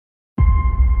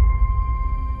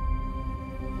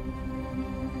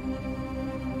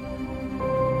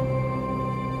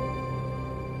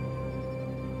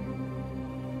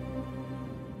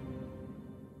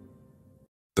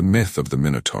The myth of the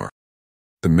Minotaur.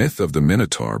 The myth of the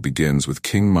Minotaur begins with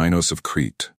King Minos of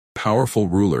Crete, powerful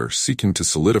ruler seeking to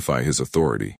solidify his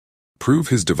authority. Prove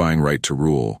his divine right to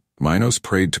rule, Minos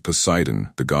prayed to Poseidon,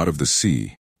 the god of the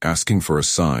sea, asking for a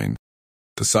sign.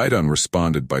 Poseidon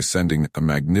responded by sending a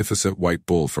magnificent white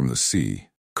bull from the sea,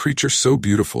 a creature so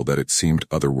beautiful that it seemed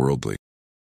otherworldly.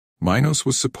 Minos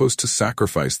was supposed to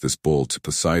sacrifice this bull to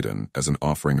Poseidon as an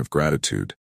offering of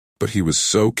gratitude, but he was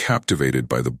so captivated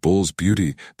by the bull's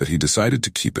beauty that he decided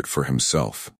to keep it for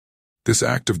himself. This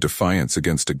act of defiance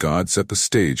against a god set the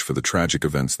stage for the tragic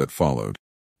events that followed.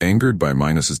 Angered by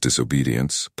Minos's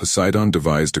disobedience, Poseidon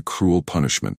devised a cruel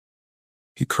punishment.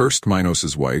 He cursed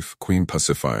Minos's wife, Queen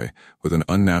Pasiphae, with an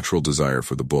unnatural desire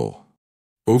for the bull.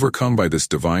 Overcome by this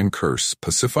divine curse,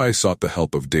 Pasiphae sought the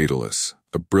help of Daedalus,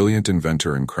 a brilliant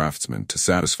inventor and craftsman, to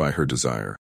satisfy her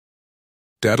desire.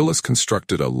 Daedalus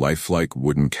constructed a lifelike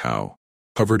wooden cow,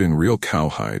 covered in real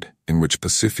cowhide, in which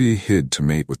Pasiphae hid to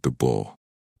mate with the bull.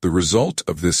 The result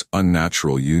of this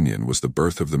unnatural union was the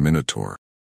birth of the Minotaur,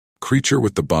 a creature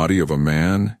with the body of a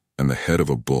man and the head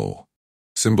of a bull,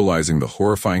 symbolizing the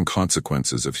horrifying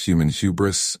consequences of human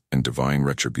hubris and divine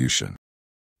retribution.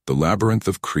 The Labyrinth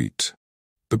of Crete.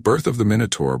 The birth of the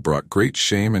Minotaur brought great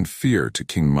shame and fear to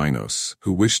King Minos,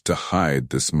 who wished to hide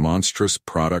this monstrous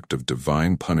product of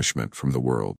divine punishment from the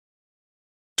world.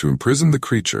 To imprison the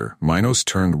creature, Minos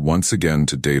turned once again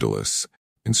to Daedalus,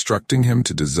 instructing him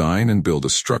to design and build a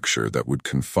structure that would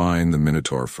confine the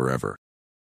Minotaur forever.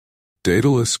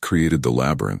 Daedalus created the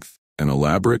Labyrinth, an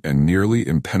elaborate and nearly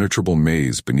impenetrable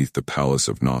maze beneath the palace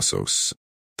of Knossos.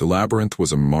 The labyrinth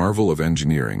was a marvel of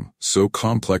engineering, so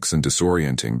complex and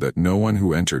disorienting that no one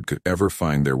who entered could ever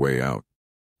find their way out.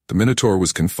 The Minotaur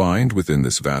was confined within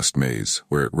this vast maze,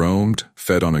 where it roamed,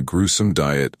 fed on a gruesome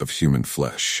diet of human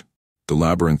flesh. The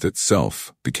labyrinth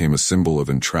itself became a symbol of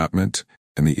entrapment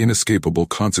and the inescapable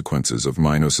consequences of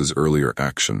Minos's earlier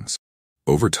actions.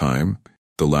 Over time,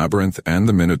 the labyrinth and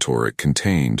the Minotaur it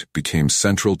contained became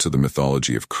central to the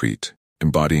mythology of Crete,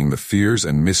 embodying the fears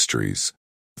and mysteries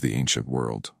of the ancient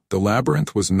world. The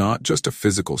labyrinth was not just a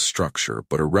physical structure,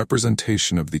 but a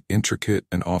representation of the intricate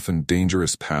and often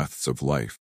dangerous paths of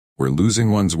life, where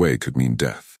losing one's way could mean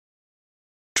death.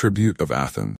 Tribute of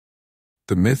Athens.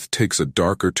 The myth takes a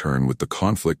darker turn with the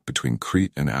conflict between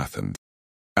Crete and Athens.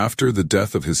 After the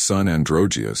death of his son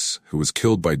Androgeus, who was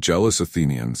killed by jealous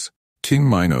Athenians, King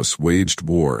Minos waged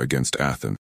war against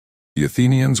Athens. The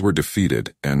Athenians were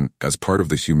defeated and, as part of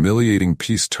the humiliating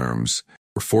peace terms,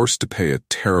 were forced to pay a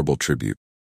terrible tribute.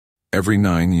 Every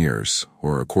 9 years,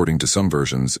 or according to some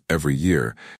versions, every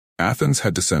year, Athens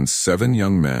had to send 7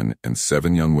 young men and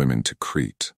 7 young women to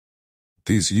Crete.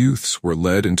 These youths were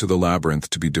led into the labyrinth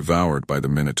to be devoured by the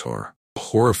Minotaur, a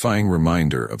horrifying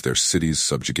reminder of their city's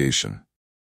subjugation.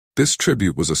 This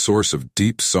tribute was a source of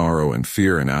deep sorrow and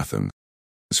fear in Athens,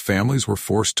 as families were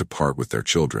forced to part with their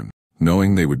children,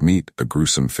 knowing they would meet a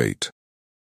gruesome fate.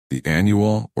 The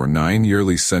annual or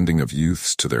 9-yearly sending of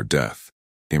youths to their death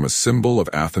became a symbol of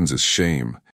Athens'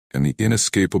 shame and the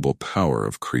inescapable power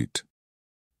of Crete.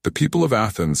 The people of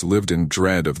Athens lived in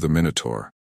dread of the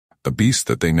Minotaur, a beast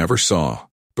that they never saw,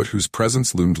 but whose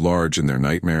presence loomed large in their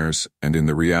nightmares and in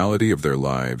the reality of their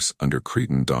lives under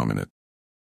Cretan dominance.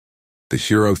 The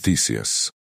hero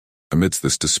Theseus. Amidst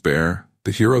this despair,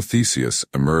 the hero Theseus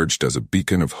emerged as a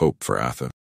beacon of hope for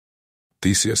Athens.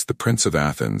 Theseus, the prince of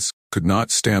Athens, could not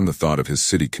stand the thought of his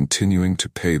city continuing to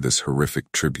pay this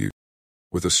horrific tribute.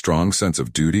 With a strong sense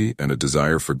of duty and a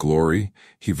desire for glory,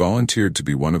 he volunteered to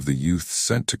be one of the youths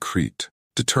sent to Crete,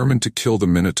 determined to kill the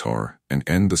Minotaur and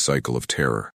end the cycle of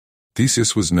terror.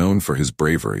 Theseus was known for his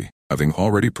bravery, having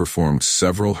already performed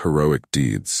several heroic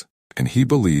deeds, and he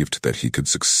believed that he could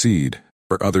succeed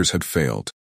where others had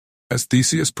failed. As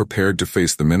Theseus prepared to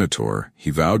face the Minotaur,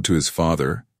 he vowed to his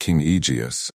father, King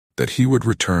Aegeus, that he would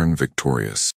return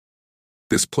victorious.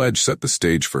 This pledge set the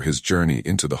stage for his journey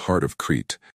into the heart of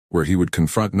Crete, where he would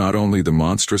confront not only the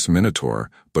monstrous Minotaur,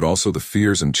 but also the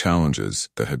fears and challenges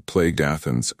that had plagued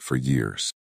Athens for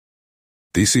years.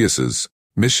 Theseus's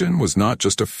mission was not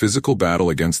just a physical battle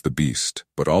against the beast,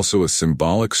 but also a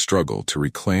symbolic struggle to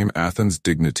reclaim Athens'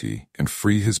 dignity and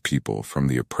free his people from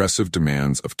the oppressive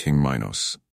demands of King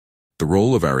Minos. The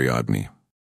role of Ariadne.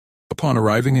 Upon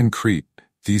arriving in Crete,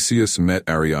 Theseus met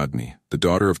Ariadne, the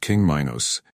daughter of King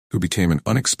Minos, who became an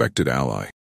unexpected ally.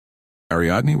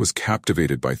 Ariadne was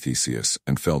captivated by Theseus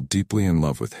and fell deeply in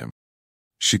love with him.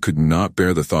 She could not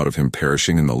bear the thought of him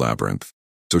perishing in the labyrinth,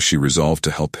 so she resolved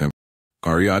to help him.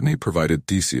 Ariadne provided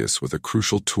Theseus with a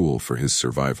crucial tool for his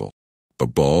survival, a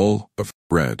ball of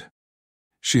thread.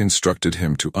 She instructed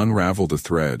him to unravel the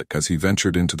thread as he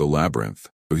ventured into the labyrinth,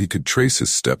 so he could trace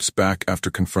his steps back after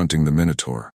confronting the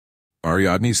Minotaur.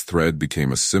 Ariadne's thread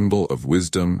became a symbol of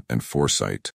wisdom and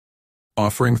foresight,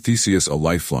 offering Theseus a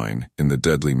lifeline in the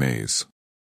deadly maze.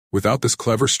 Without this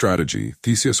clever strategy,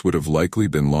 Theseus would have likely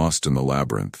been lost in the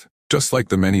labyrinth, just like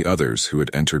the many others who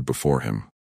had entered before him.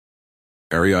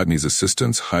 Ariadne's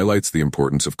assistance highlights the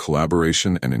importance of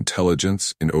collaboration and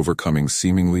intelligence in overcoming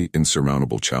seemingly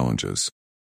insurmountable challenges.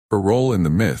 Her role in the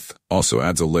myth also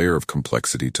adds a layer of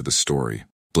complexity to the story,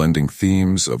 blending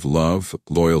themes of love,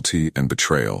 loyalty, and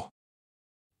betrayal.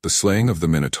 The slaying of the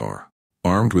Minotaur.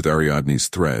 Armed with Ariadne's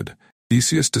thread,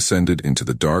 Theseus descended into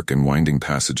the dark and winding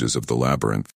passages of the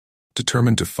labyrinth,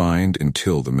 determined to find and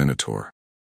kill the Minotaur.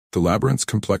 The labyrinth's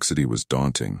complexity was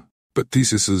daunting, but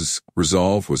Theseus's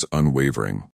resolve was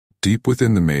unwavering. Deep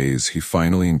within the maze, he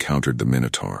finally encountered the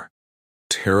Minotaur,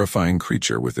 a terrifying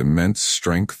creature with immense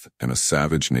strength and a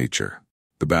savage nature.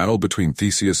 The battle between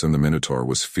Theseus and the Minotaur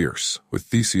was fierce, with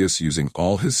Theseus using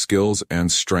all his skills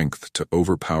and strength to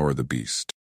overpower the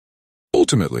beast.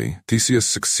 Ultimately, Theseus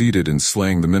succeeded in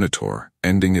slaying the Minotaur,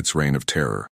 ending its reign of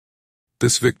terror.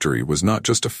 This victory was not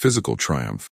just a physical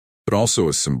triumph, but also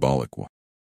a symbolic one.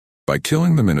 By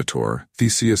killing the Minotaur,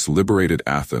 Theseus liberated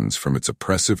Athens from its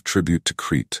oppressive tribute to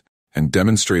Crete and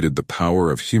demonstrated the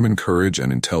power of human courage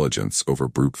and intelligence over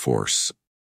brute force.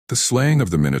 The slaying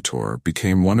of the Minotaur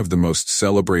became one of the most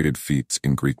celebrated feats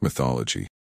in Greek mythology,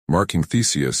 marking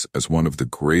Theseus as one of the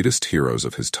greatest heroes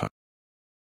of his time.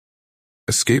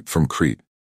 Escape from Crete.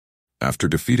 After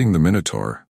defeating the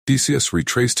Minotaur, Theseus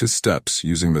retraced his steps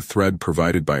using the thread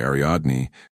provided by Ariadne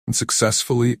and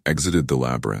successfully exited the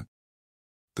labyrinth.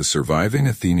 The surviving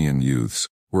Athenian youths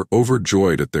were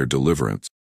overjoyed at their deliverance,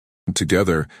 and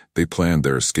together they planned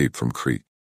their escape from Crete.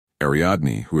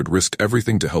 Ariadne, who had risked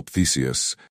everything to help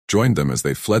Theseus, joined them as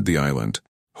they fled the island,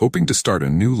 hoping to start a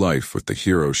new life with the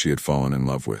hero she had fallen in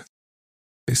love with.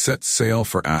 They set sail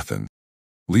for Athens,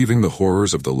 leaving the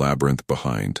horrors of the labyrinth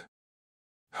behind.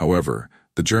 However,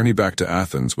 the journey back to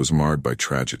Athens was marred by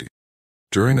tragedy.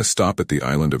 During a stop at the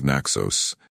island of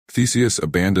Naxos, Theseus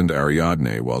abandoned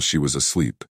Ariadne while she was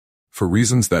asleep, for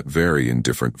reasons that vary in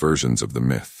different versions of the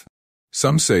myth.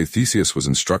 Some say Theseus was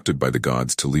instructed by the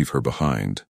gods to leave her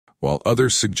behind, while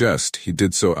others suggest he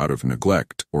did so out of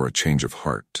neglect or a change of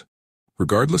heart.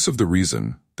 Regardless of the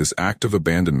reason, this act of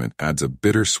abandonment adds a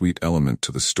bittersweet element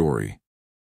to the story,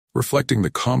 reflecting the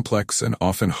complex and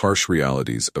often harsh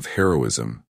realities of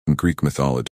heroism in Greek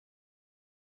mythology.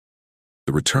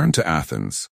 The return to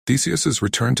Athens. Theseus's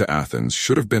return to Athens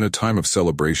should have been a time of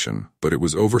celebration, but it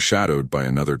was overshadowed by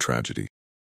another tragedy.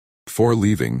 Before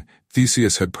leaving,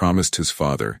 Theseus had promised his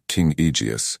father, King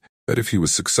Aegeus, that if he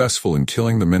was successful in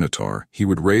killing the Minotaur, he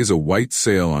would raise a white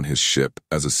sail on his ship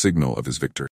as a signal of his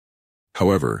victory.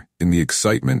 However, in the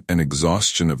excitement and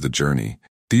exhaustion of the journey,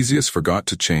 Theseus forgot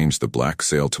to change the black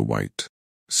sail to white.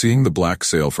 Seeing the black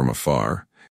sail from afar,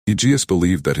 Aegeus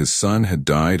believed that his son had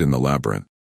died in the labyrinth.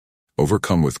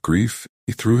 Overcome with grief,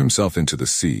 he threw himself into the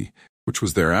sea, which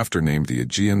was thereafter named the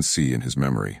Aegean Sea in his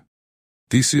memory.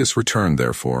 Theseus' return,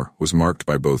 therefore, was marked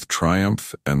by both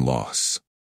triumph and loss.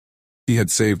 He had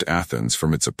saved Athens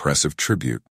from its oppressive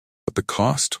tribute, but the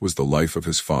cost was the life of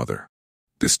his father.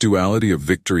 This duality of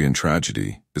victory and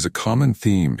tragedy is a common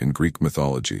theme in Greek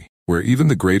mythology, where even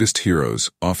the greatest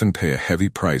heroes often pay a heavy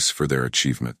price for their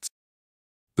achievements.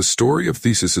 The story of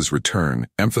Theseus's return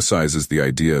emphasizes the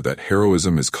idea that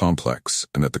heroism is complex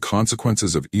and that the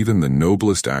consequences of even the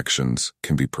noblest actions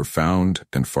can be profound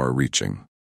and far-reaching.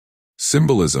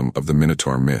 Symbolism of the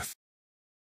Minotaur myth.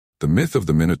 The myth of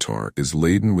the Minotaur is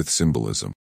laden with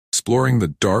symbolism, exploring the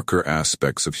darker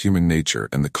aspects of human nature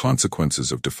and the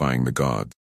consequences of defying the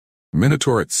gods.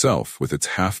 Minotaur itself, with its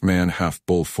half-man,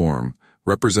 half-bull form,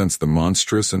 represents the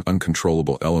monstrous and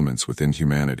uncontrollable elements within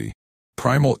humanity,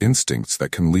 primal instincts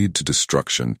that can lead to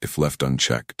destruction if left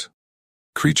unchecked.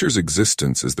 Creature's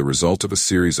existence is the result of a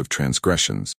series of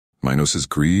transgressions: Minos'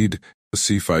 greed,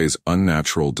 Persephone's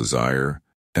unnatural desire,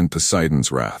 and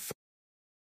Poseidon's wrath.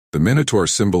 The Minotaur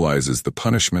symbolizes the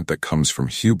punishment that comes from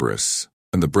hubris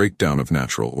and the breakdown of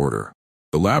natural order.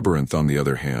 The labyrinth, on the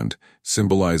other hand,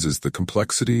 symbolizes the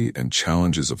complexity and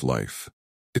challenges of life.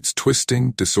 Its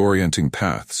twisting, disorienting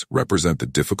paths represent the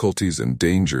difficulties and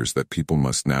dangers that people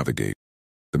must navigate.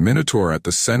 The Minotaur at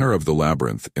the center of the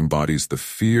labyrinth embodies the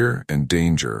fear and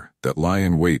danger that lie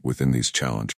in wait within these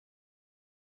challenges.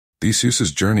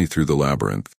 Theseus' journey through the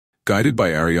labyrinth, guided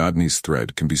by Ariadne's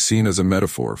thread, can be seen as a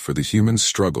metaphor for the human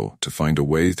struggle to find a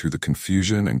way through the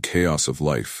confusion and chaos of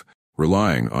life,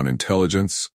 relying on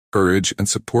intelligence, courage, and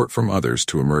support from others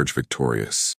to emerge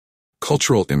victorious.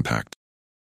 Cultural impact.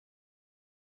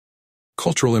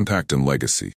 Cultural impact and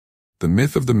legacy. The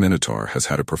myth of the Minotaur has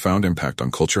had a profound impact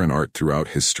on culture and art throughout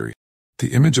history.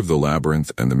 The image of the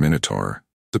Labyrinth and the Minotaur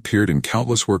appeared in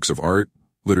countless works of art,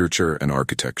 literature, and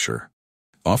architecture,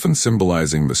 often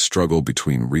symbolizing the struggle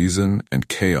between reason and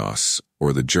chaos,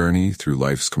 or the journey through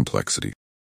life's complexity.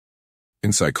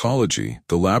 In psychology,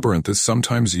 the labyrinth is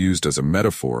sometimes used as a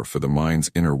metaphor for the mind's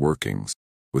inner workings,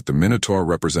 with the Minotaur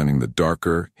representing the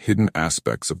darker, hidden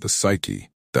aspects of the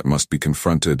psyche that must be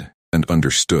confronted and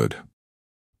understood.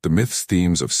 The myth's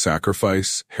themes of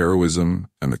sacrifice, heroism,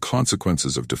 and the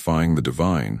consequences of defying the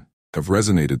divine have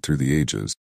resonated through the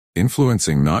ages,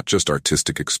 influencing not just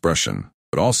artistic expression,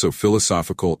 but also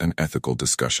philosophical and ethical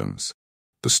discussions.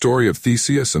 The story of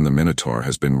Theseus and the Minotaur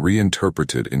has been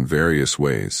reinterpreted in various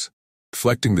ways,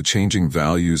 reflecting the changing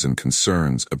values and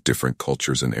concerns of different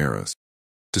cultures and eras.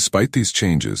 Despite these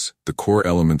changes, the core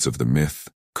elements of the myth,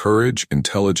 courage,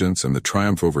 intelligence, and the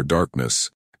triumph over darkness,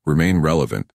 remain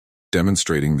relevant,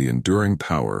 demonstrating the enduring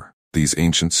power of these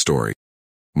ancient stories.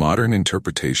 Modern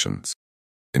interpretations.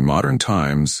 In modern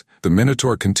times, the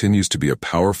Minotaur continues to be a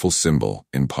powerful symbol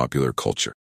in popular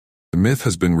culture. The myth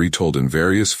has been retold in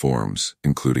various forms,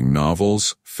 including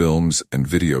novels, films, and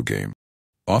video games,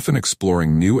 often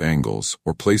exploring new angles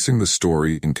or placing the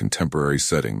story in contemporary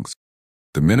settings.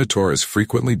 The Minotaur is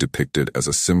frequently depicted as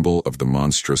a symbol of the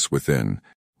monstrous within,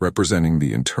 representing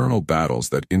the internal battles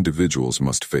that individuals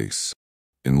must face.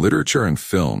 In literature and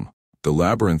film, the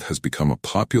labyrinth has become a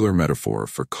popular metaphor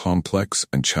for complex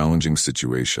and challenging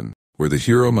situations, where the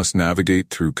hero must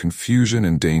navigate through confusion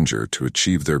and danger to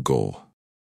achieve their goal.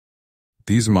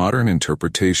 These modern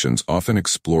interpretations often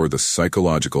explore the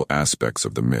psychological aspects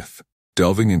of the myth,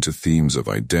 delving into themes of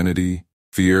identity,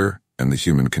 fear, and the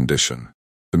human condition.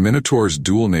 The Minotaur's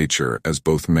dual nature as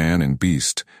both man and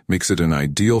beast makes it an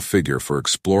ideal figure for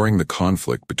exploring the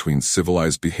conflict between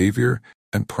civilized behavior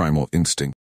and primal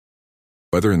instinct.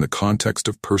 Whether in the context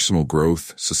of personal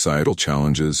growth, societal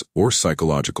challenges, or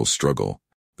psychological struggle,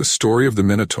 the story of the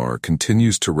Minotaur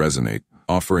continues to resonate,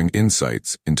 offering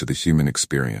insights into the human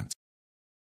experience.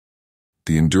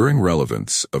 The enduring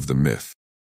relevance of the myth.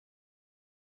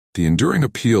 The enduring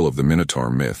appeal of the Minotaur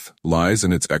myth lies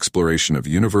in its exploration of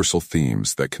universal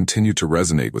themes that continue to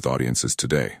resonate with audiences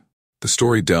today. The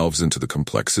story delves into the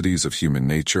complexities of human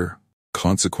nature,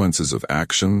 consequences of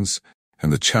actions,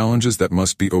 and the challenges that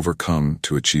must be overcome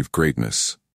to achieve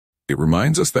greatness. It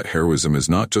reminds us that heroism is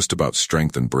not just about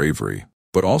strength and bravery,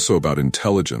 but also about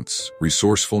intelligence,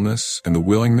 resourcefulness, and the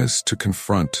willingness to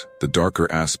confront the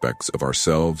darker aspects of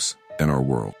ourselves and our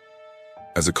world.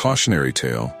 As a cautionary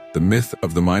tale, the myth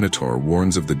of the Minotaur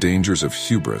warns of the dangers of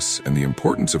hubris and the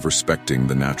importance of respecting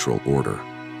the natural order.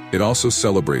 It also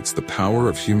celebrates the power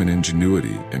of human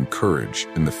ingenuity and courage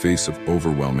in the face of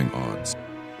overwhelming odds.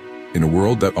 In a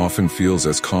world that often feels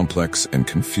as complex and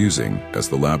confusing as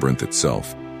the labyrinth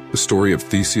itself, the story of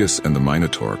Theseus and the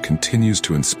Minotaur continues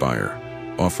to inspire,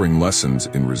 offering lessons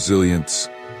in resilience,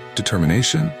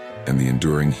 determination, and the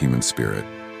enduring human spirit.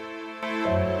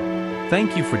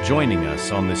 Thank you for joining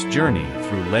us on this journey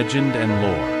through legend and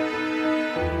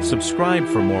lore. Subscribe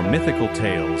for more mythical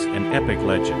tales and epic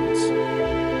legends.